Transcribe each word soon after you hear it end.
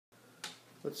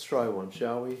Let's try one,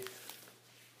 shall we?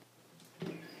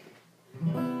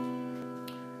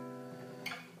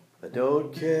 I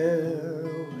don't care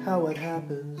how it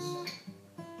happens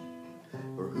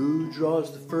or who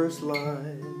draws the first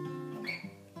line.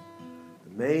 The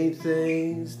main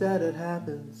thing's that it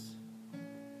happens.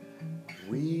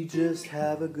 We just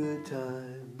have a good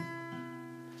time.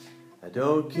 I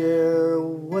don't care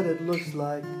what it looks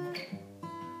like,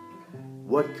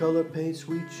 what color paints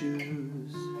we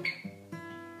choose.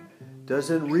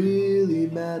 Doesn't really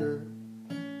matter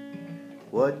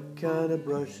what kind of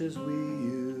brushes we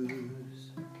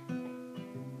use.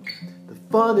 The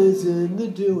fun is in the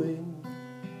doing.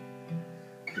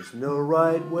 There's no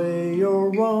right way or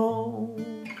wrong.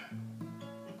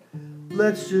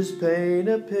 Let's just paint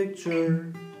a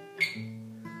picture,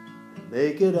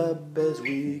 make it up as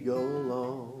we go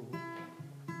along.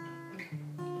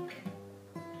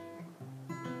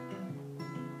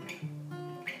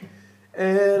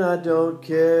 And I don't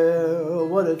care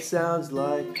what it sounds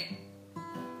like.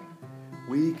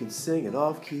 We can sing it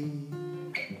off key.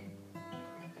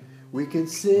 We can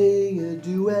sing a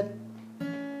duet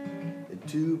in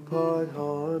two-part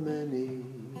harmony.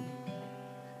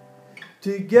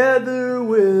 Together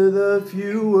with a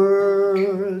few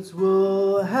words,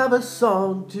 we'll have a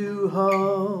song to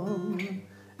hum.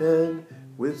 And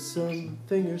with some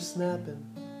finger snapping,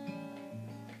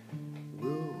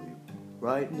 we'll be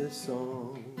writing a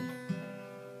song.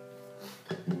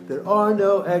 There are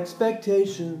no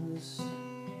expectations.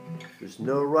 There's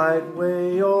no right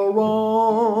way or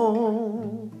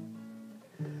wrong.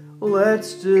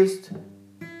 Let's just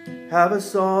have a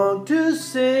song to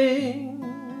sing.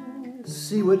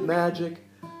 See what magic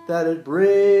that it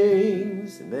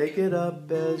brings, and make it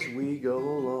up as we go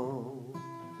along.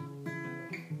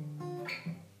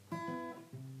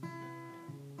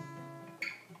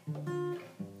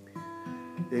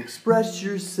 Express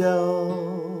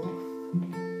yourself.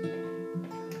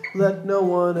 Let no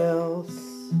one else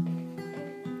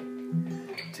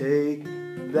take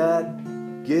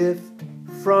that gift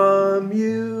from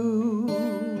you.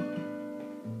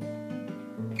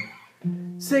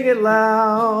 Sing it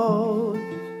loud,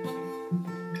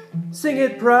 sing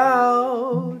it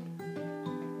proud,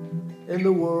 and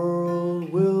the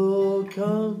world will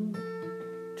come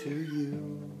to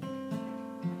you.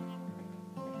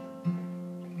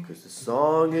 'Cause the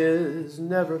song is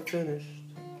never finished.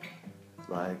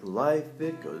 Like life,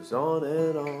 it goes on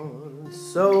and on.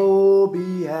 So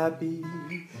be happy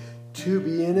to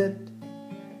be in it,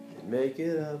 and make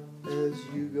it up as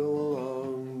you go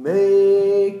along.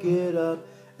 Make it up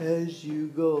as you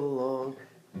go along.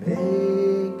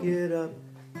 Make it up.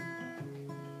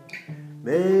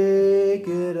 Make